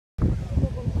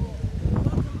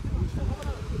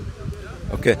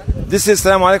Okay, this is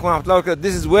Assalamu alaikum wa rahmatullahi wa barakatuh.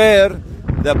 This is where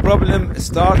the problem is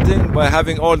starting, by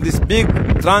having all these big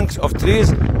trunks of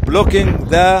trees blocking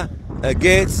the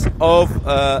gates of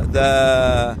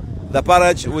the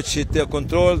barrage, which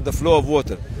control the flow of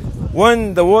water.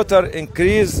 When the water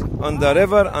increase on the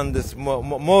river and there's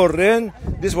more rain,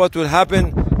 this is what will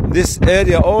happen. This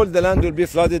area, all the land will be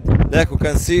flooded, like we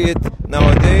can see it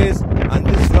nowadays. And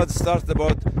this flood started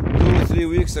about 2-3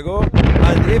 weeks ago,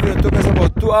 and even it took us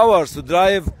about 2 hours to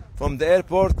drive from the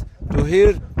airport to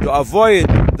here to avoid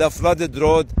the flooded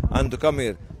road and to come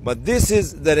here. But this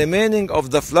is the remaining of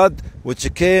the flood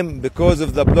which came because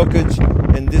of the blockage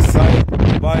in this side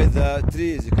by the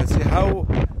trees. You can see how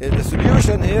the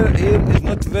solution here is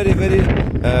not very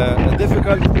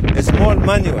difficult. It's more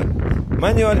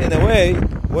manual in a way.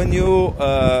 When you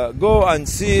go and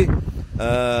see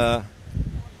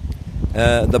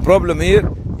the problem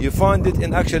here, you find it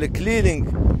in actually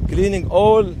cleaning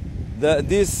all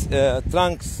these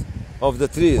trunks of the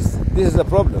trees. This is the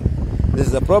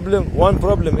problem. One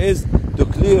problem is to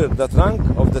clear the trunk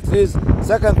of the trees.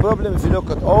 Second problem, if you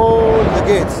look at all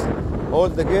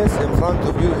the gates in front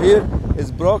of you here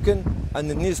is broken and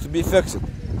it needs to be fixed.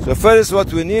 So first,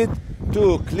 what we need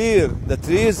to clear the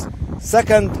trees.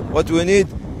 Second, what we need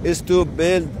is to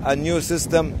build a new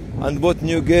system and put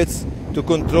new gates to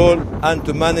control and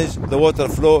to manage the water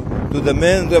flow to the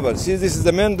main river. See, this is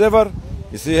the main river.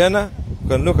 You see here, you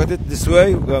can look at it this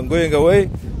way. We are going away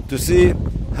to see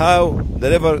how the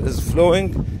river is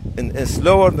flowing and is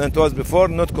slower than it was before,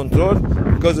 not controlled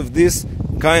because of this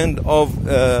kind of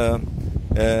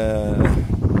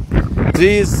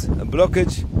trees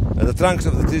blockage, the trunks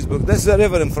of the trees blockage. This is a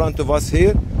river in front of us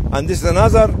here, and this is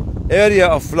another area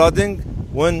of flooding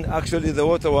when actually the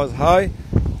water was high.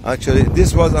 Actually,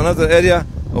 this was another area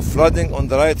of flooding on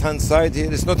the right-hand side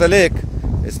here. It's not a lake.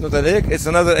 It's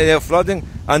another area of flooding,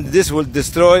 and this will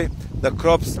destroy the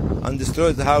crops and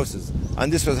destroy the houses.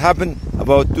 And this was happened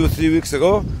about 2-3 weeks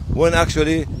ago when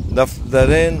actually the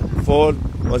rainfall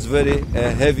was very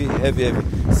heavy.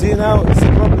 See now, it's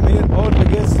a problem here. All the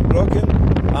gates is broken,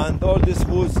 and all this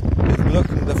woods is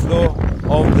blocking the flow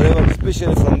of the river,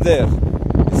 especially from there.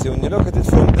 You see, when you look at it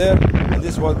from there, and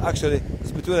this was actually,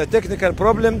 it's between a technical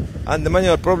problem and the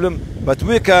manual problem, but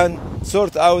we can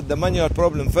sort out the manual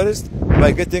problem first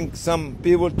by getting some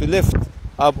people to lift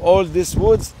up all these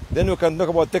woods. Then we can talk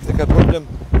about technical problem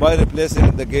by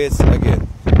replacing the gates again.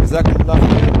 Jazakumullah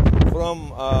khair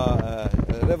from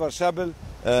River Shabelle,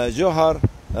 Jowhar,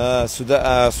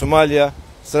 Somalia.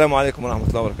 Assalamu alaikum wa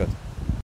rahmatullahi wa barakatuh.